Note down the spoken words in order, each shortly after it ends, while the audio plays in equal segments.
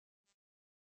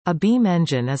A beam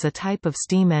engine is a type of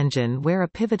steam engine where a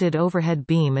pivoted overhead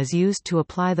beam is used to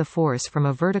apply the force from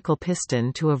a vertical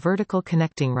piston to a vertical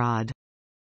connecting rod.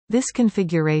 This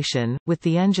configuration, with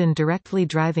the engine directly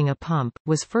driving a pump,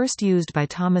 was first used by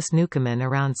Thomas Newcomen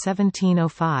around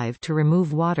 1705 to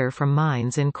remove water from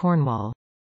mines in Cornwall.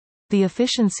 The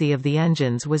efficiency of the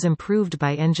engines was improved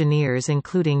by engineers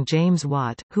including James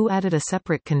Watt, who added a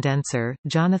separate condenser,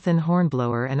 Jonathan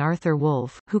Hornblower and Arthur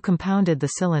Wolff, who compounded the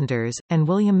cylinders, and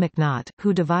William McNaught,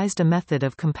 who devised a method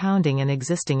of compounding an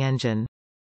existing engine.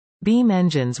 Beam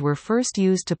engines were first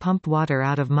used to pump water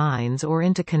out of mines or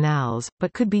into canals,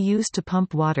 but could be used to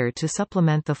pump water to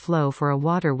supplement the flow for a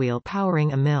waterwheel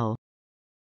powering a mill.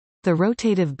 The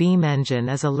rotative beam engine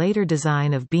is a later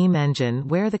design of beam engine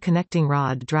where the connecting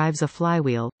rod drives a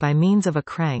flywheel, by means of a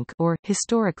crank or,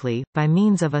 historically, by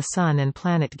means of a sun and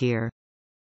planet gear.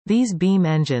 These beam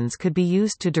engines could be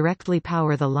used to directly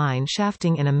power the line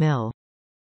shafting in a mill.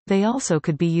 They also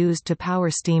could be used to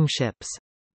power steamships.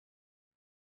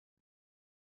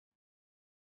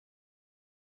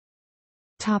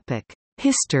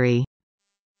 History.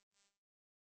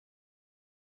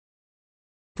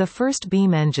 The first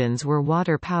beam engines were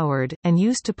water-powered, and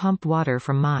used to pump water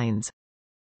from mines.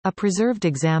 A preserved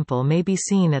example may be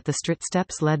seen at the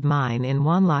Stritsteps lead mine in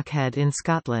Wanlockhead in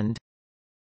Scotland.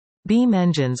 Beam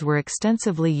engines were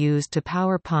extensively used to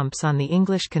power pumps on the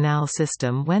English canal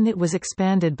system when it was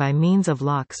expanded by means of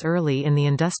locks early in the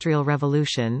Industrial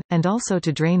Revolution, and also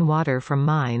to drain water from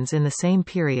mines in the same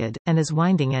period, and as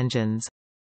winding engines.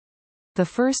 The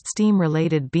first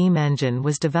steam-related beam engine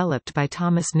was developed by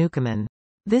Thomas Newcomen.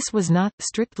 This was not,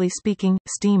 strictly speaking,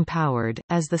 steam-powered,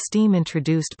 as the steam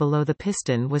introduced below the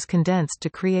piston was condensed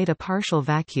to create a partial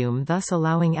vacuum, thus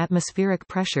allowing atmospheric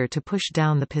pressure to push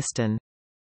down the piston.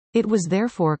 It was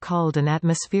therefore called an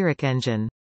atmospheric engine.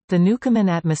 The Newcomen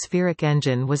atmospheric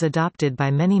engine was adopted by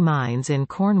many mines in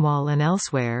Cornwall and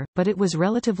elsewhere, but it was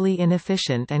relatively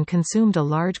inefficient and consumed a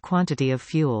large quantity of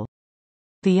fuel.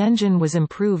 The engine was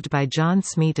improved by John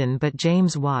Smeaton, but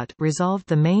James Watt resolved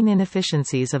the main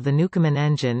inefficiencies of the Newcomen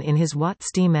engine in his Watt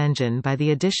steam engine by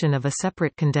the addition of a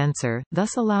separate condenser,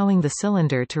 thus allowing the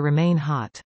cylinder to remain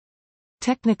hot.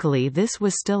 Technically this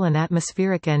was still an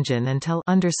atmospheric engine until,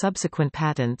 under subsequent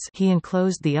patents, he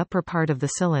enclosed the upper part of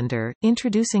the cylinder,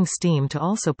 introducing steam to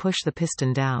also push the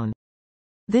piston down.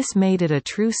 This made it a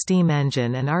true steam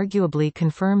engine and arguably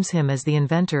confirms him as the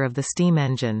inventor of the steam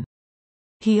engine.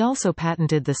 He also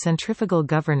patented the centrifugal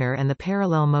governor and the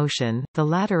parallel motion. The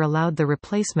latter allowed the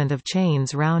replacement of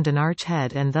chains round an arch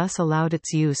head and thus allowed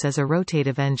its use as a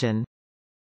rotative engine.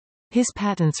 His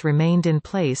patents remained in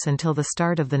place until the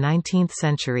start of the 19th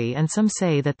century, and some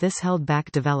say that this held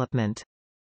back development.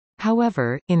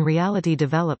 However, in reality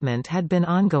development had been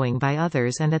ongoing by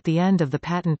others, and at the end of the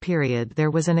patent period there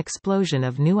was an explosion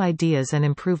of new ideas and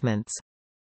improvements.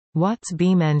 Watt's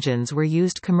beam engines were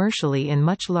used commercially in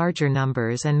much larger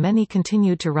numbers, and many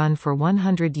continued to run for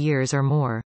 100 years or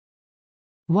more.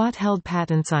 Watt held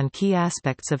patents on key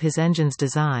aspects of his engine's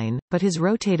design, but his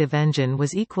rotative engine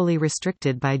was equally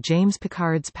restricted by James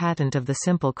Pickard's patent of the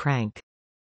simple crank.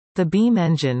 The beam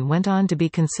engine went on to be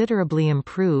considerably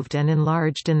improved and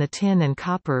enlarged in the tin and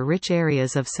copper-rich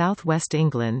areas of southwest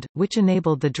England, which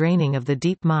enabled the draining of the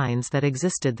deep mines that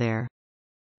existed there.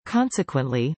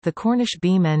 Consequently, the Cornish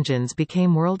beam engines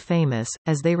became world-famous,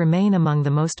 as they remain among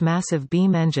the most massive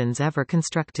beam engines ever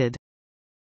constructed.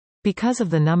 Because of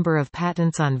the number of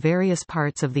patents on various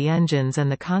parts of the engines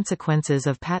and the consequences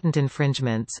of patent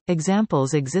infringements,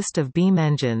 examples exist of beam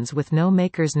engines with no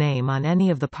maker's name on any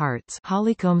of the parts.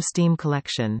 Hollycomb steam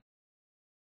collection.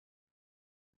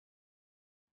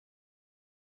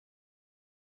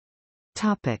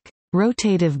 Topic: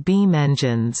 Rotative beam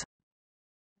engines.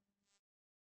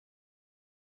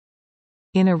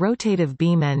 In a rotative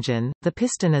beam engine, the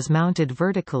piston is mounted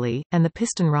vertically, and the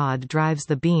piston rod drives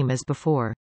the beam as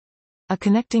before. A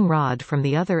connecting rod from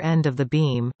the other end of the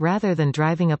beam, rather than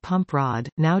driving a pump rod,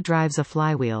 now drives a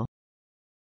flywheel.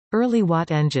 Early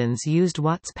Watt engines used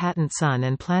Watt's patent sun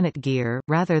and planet gear,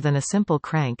 rather than a simple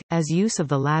crank, as use of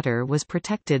the latter was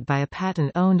protected by a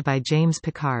patent owned by James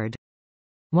Pickard.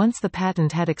 Once the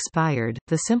patent had expired,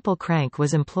 the simple crank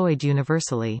was employed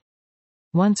universally.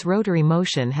 Once rotary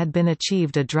motion had been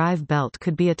achieved, a drive belt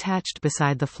could be attached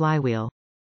beside the flywheel.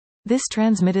 This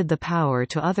transmitted the power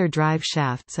to other drive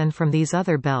shafts, and from these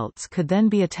other belts could then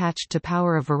be attached to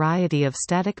power a variety of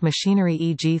static machinery,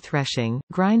 e.g. threshing,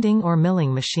 grinding or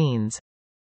milling machines.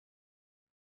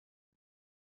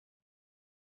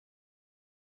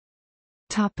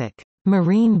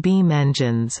 Marine beam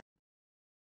engines.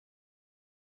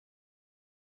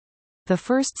 The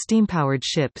first steam-powered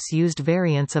ships used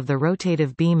variants of the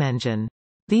rotative beam engine.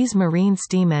 These marine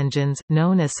steam engines,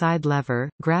 known as side lever,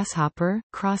 grasshopper,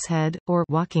 crosshead, or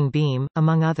walking beam,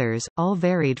 among others, all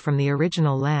varied from the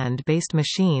original land-based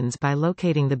machines by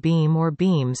locating the beam or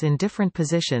beams in different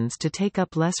positions to take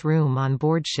up less room on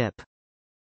board ship.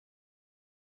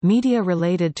 Media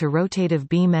related to rotative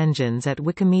beam engines at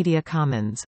Wikimedia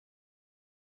Commons.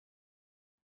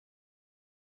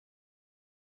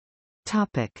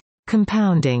 Topic: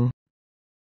 Compounding.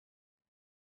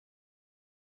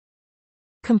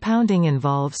 Compounding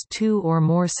involves two or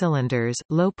more cylinders.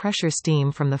 Low-pressure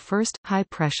steam from the first,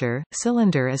 high-pressure,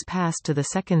 cylinder is passed to the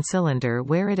second cylinder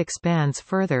where it expands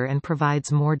further and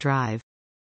provides more drive.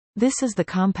 This is the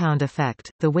compound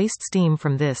effect. The waste steam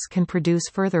from this can produce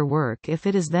further work if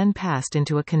it is then passed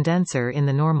into a condenser in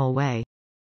the normal way.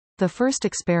 The first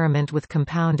experiment with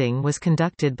compounding was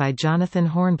conducted by Jonathan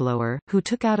Hornblower, who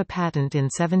took out a patent in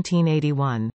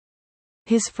 1781.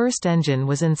 His first engine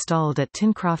was installed at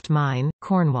Tincroft Mine,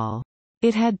 Cornwall.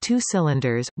 It had two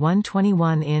cylinders, one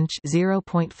 21-inch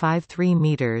 (0.53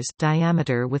 meters)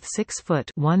 diameter with 6-foot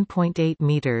 (1.8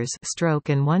 meters) stroke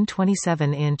and one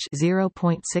 27-inch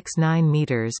 (0.69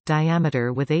 meters)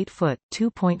 diameter with 8-foot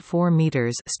 (2.4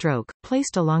 meters) stroke,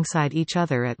 placed alongside each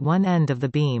other at one end of the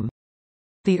beam.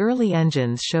 The early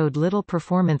engines showed little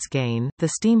performance gain, the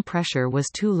steam pressure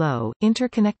was too low,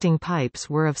 interconnecting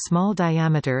pipes were of small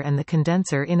diameter and the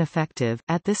condenser ineffective.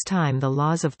 At this time the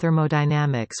laws of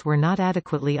thermodynamics were not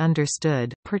adequately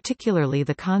understood, particularly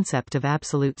the concept of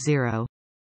absolute zero.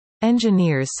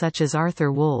 Engineers such as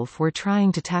Arthur Wolff were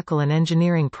trying to tackle an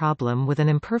engineering problem with an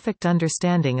imperfect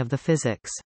understanding of the physics.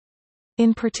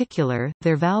 In particular,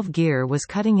 their valve gear was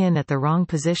cutting in at the wrong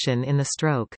position in the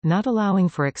stroke, not allowing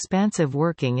for expansive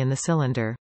working in the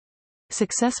cylinder.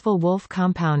 Successful Wolff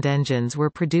compound engines were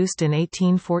produced in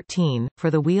 1814, for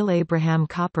the Wheal Abraham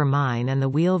copper mine and the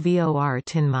Wheal Vor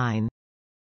tin mine.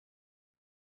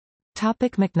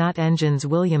 McNaught engines.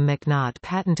 William McNaught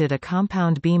patented a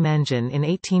compound beam engine in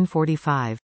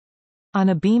 1845. On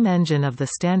a beam engine of the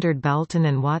standard Boulton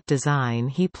and Watt design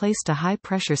he placed a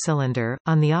high-pressure cylinder,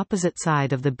 on the opposite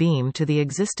side of the beam to the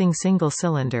existing single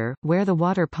cylinder, where the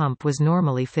water pump was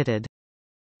normally fitted.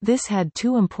 This had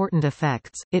two important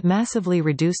effects: it massively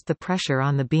reduced the pressure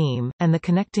on the beam, and the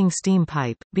connecting steam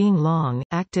pipe, being long,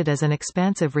 acted as an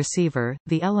expansive receiver,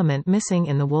 the element missing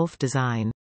in the Wolff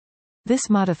design. This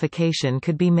modification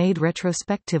could be made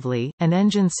retrospectively, and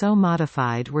engines so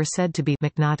modified were said to be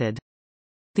McNaughted.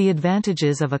 The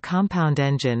advantages of a compound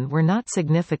engine were not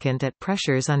significant at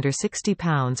pressures under 60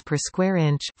 pounds per square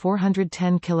inch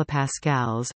 (410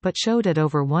 kilopascals), but showed at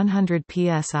over 100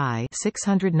 psi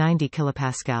 (690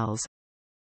 kilopascals).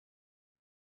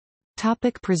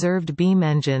 Preserved beam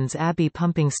engines. Abbey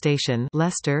Pumping Station,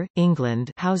 Leicester,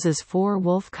 England, houses 4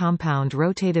 Wolff compound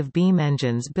rotative beam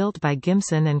engines built by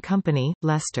Gimson and Company,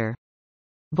 Leicester.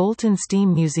 Bolton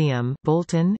Steam Museum,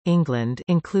 Bolton, England,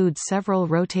 includes several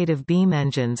rotative beam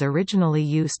engines originally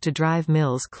used to drive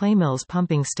Mills Claymills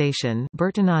Pumping Station,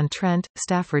 Burton-on-Trent,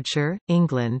 Staffordshire,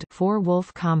 England, 4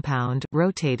 Wolff compound,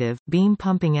 rotative, beam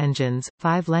pumping engines,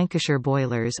 5 Lancashire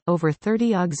boilers, over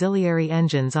 30 auxiliary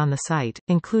engines on the site,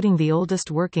 including the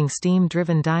oldest working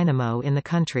steam-driven dynamo in the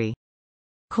country.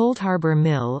 Coldharbour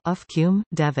Mill, Uffculme,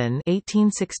 Devon,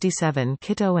 1867.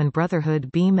 Kitto and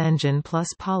Brotherhood beam engine plus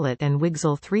Pollitt and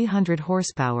Wigsell 300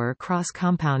 horsepower cross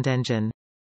compound engine.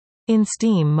 In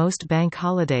steam. Most bank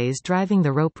holidays driving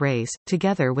the rope race,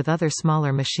 together with other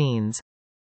smaller machines.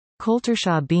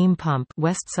 Coltershaw beam pump,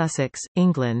 West Sussex,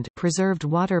 England, preserved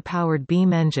water-powered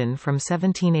beam engine from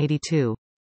 1782.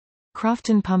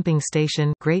 Crofton Pumping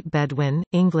Station, Great Bedwin,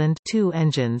 England, 2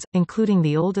 engines, including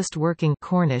the oldest working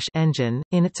Cornish engine,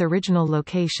 in its original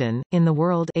location, in the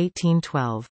world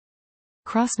 1812.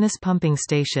 Crossness Pumping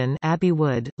Station, Abbey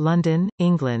Wood, London,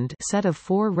 England, set of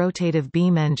 4 rotative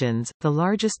beam engines, the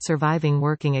largest surviving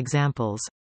working examples.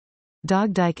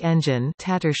 Dogdyke engine,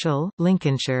 Tattershall,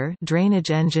 Lincolnshire,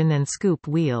 drainage engine and scoop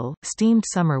wheel, steamed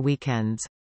summer weekends.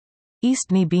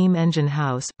 Eastney Beam Engine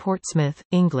House, Portsmouth,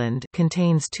 England,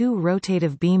 contains 2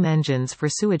 rotative beam engines for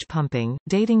sewage pumping,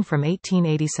 dating from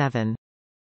 1887.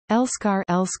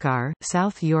 Elskar,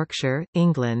 South Yorkshire,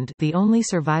 England, the only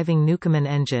surviving Newcomen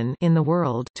engine in the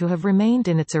world to have remained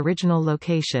in its original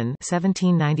location,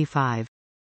 1795.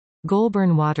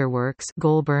 Goulburn Waterworks,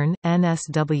 Goulburn,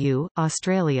 NSW,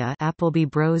 Australia. Appleby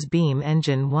Bros Beam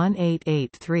Engine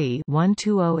 1883-120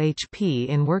 HP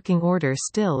in working order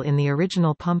still in the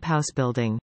original pumphouse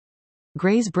building.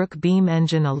 Graysbrook beam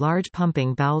engine, a large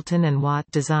pumping Boulton and Watt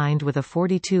designed with a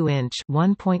 42-inch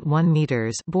 (1.1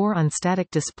 meters) bore on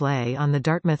static display on the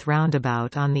Dartmouth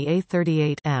roundabout on the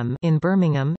A38M in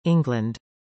Birmingham, England.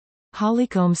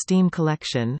 Hollycombe Steam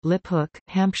Collection, Liphook,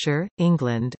 Hampshire,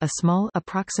 England, a small,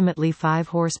 approximately 5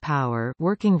 horsepower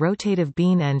working rotative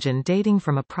beam engine dating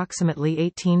from approximately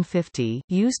 1850,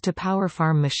 used to power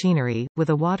farm machinery, with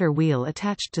a water wheel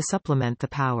attached to supplement the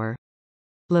power.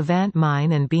 Levant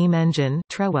Mine and Beam Engine,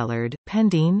 Trewellard,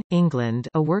 Pendeen, England,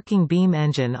 a working beam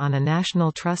engine on a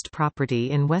National Trust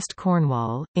property in West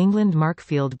Cornwall, England.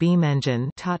 Markfield Beam Engine,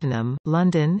 Tottenham,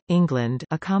 London, England,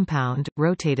 a compound,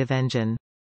 rotative engine.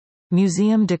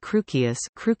 Museum de Crucius,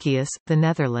 the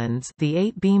Netherlands. The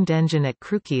 8-beamed engine at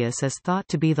Crucius is thought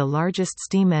to be the largest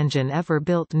steam engine ever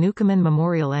built. Newcomen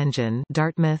Memorial Engine,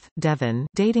 Dartmouth, Devon,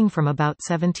 dating from about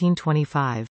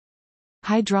 1725.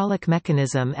 Hydraulic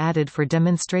mechanism added for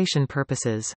demonstration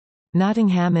purposes.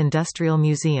 Nottingham Industrial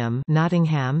Museum,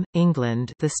 Nottingham,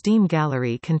 England. The steam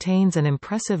gallery contains an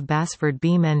impressive Basford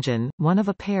beam engine, one of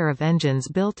a pair of engines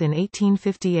built in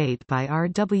 1858 by R.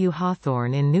 W.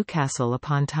 Hawthorne in Newcastle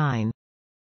upon Tyne.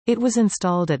 It was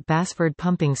installed at Basford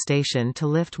Pumping Station to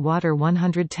lift water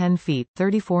 110 feet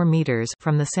 34 meters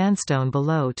from the sandstone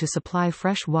below to supply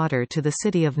fresh water to the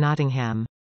city of Nottingham.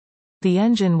 The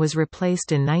engine was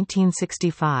replaced in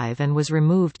 1965 and was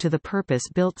removed to the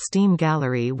purpose-built steam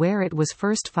gallery where it was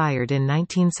first fired in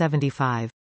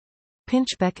 1975.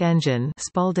 Pinchbeck engine,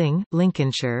 Spalding,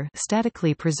 Lincolnshire,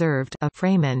 statically preserved, a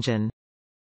frame engine.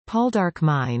 Poldark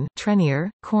Mine,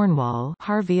 Trenier, Cornwall,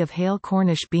 Harvey of Hale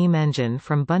Cornish beam engine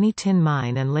from Bunny Tin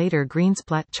Mine and later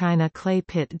Greensplat China clay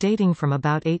pit dating from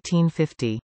about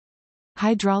 1850.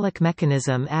 Hydraulic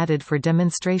mechanism added for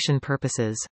demonstration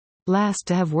purposes. Last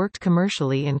to have worked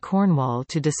commercially in Cornwall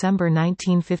to December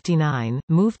 1959,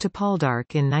 moved to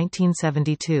Poldark in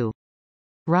 1972.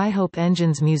 Ryhope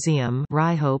Engines Museum,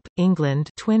 Ryhope, England,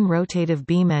 twin rotative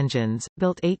beam engines,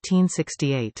 built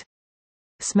 1868.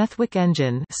 Smethwick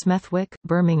Engine, Smethwick,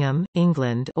 Birmingham,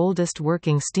 England, oldest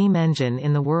working steam engine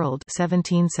in the world,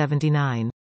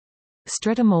 1779.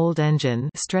 Streatham Old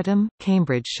Engine, Streatham,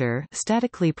 Cambridgeshire,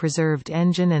 statically preserved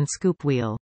engine and scoop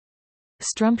wheel.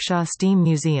 Strumpshaw Steam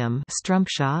Museum,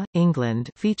 Strumpshaw,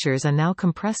 England, features a now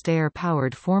compressed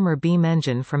air-powered former beam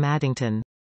engine from Addington.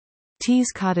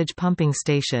 Tees Cottage Pumping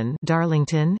Station,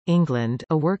 Darlington, England,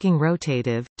 a working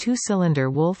rotative,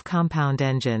 2-cylinder Wolf compound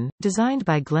engine, designed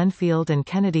by Glenfield and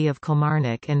Kennedy of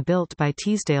Kilmarnock and built by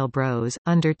Teesdale Bros,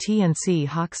 under T&C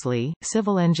Hawksley,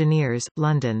 Civil Engineers,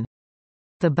 London.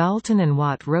 The Boulton and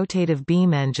Watt rotative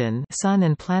beam engine, Sun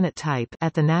and Planet type,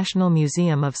 at the National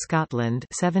Museum of Scotland,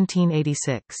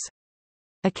 1786.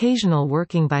 Occasional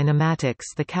working by pneumatics,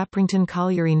 the Caprington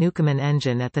Colliery Newcomen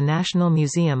engine at the National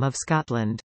Museum of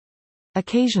Scotland.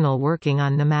 Occasional working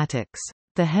on pneumatics.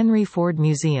 The Henry Ford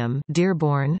Museum,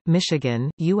 Dearborn,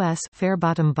 Michigan, U.S.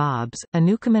 Fairbottom Bobs, a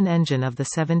Newcomen engine of the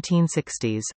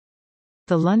 1760s.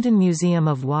 The London Museum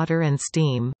of Water and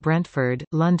Steam, Brentford,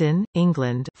 London,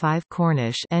 England, 5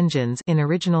 Cornish engines in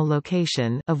original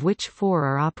location, of which 4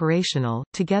 are operational,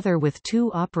 together with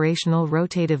 2 operational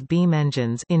rotative beam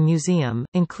engines in museum,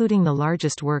 including the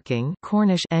largest working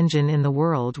Cornish engine in the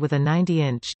world with a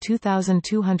 90-inch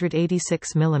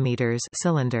 (2,286 mm)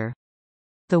 cylinder.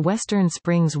 The Western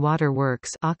Springs Water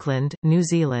Works, Auckland, New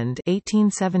Zealand,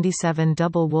 1877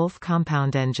 double Wolf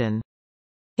compound engine.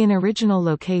 In original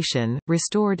location,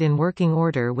 restored in working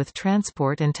order with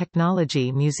Transport and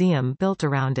Technology Museum built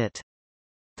around it.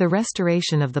 The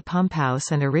restoration of the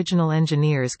pumphouse and original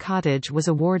engineer's cottage was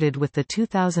awarded with the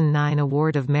 2009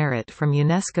 Award of Merit from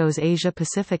UNESCO's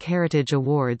Asia-Pacific Heritage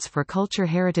Awards for Culture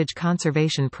Heritage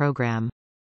Conservation Program.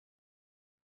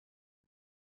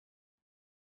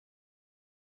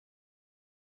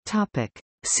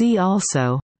 See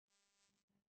also: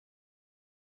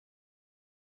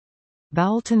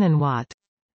 Boulton and Watt,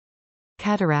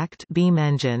 Cataract beam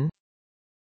engine,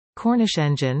 Cornish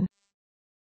engine,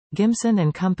 Gimson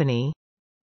and Company,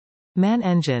 Man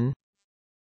engine,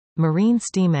 Marine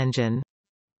steam engine,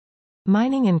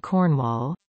 Mining in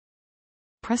Cornwall,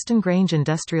 Preston Grange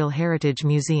Industrial Heritage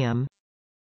Museum,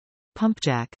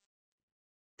 Pumpjack,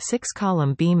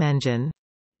 6-column beam engine,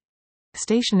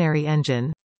 Stationary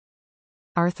engine,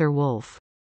 Arthur Wolff.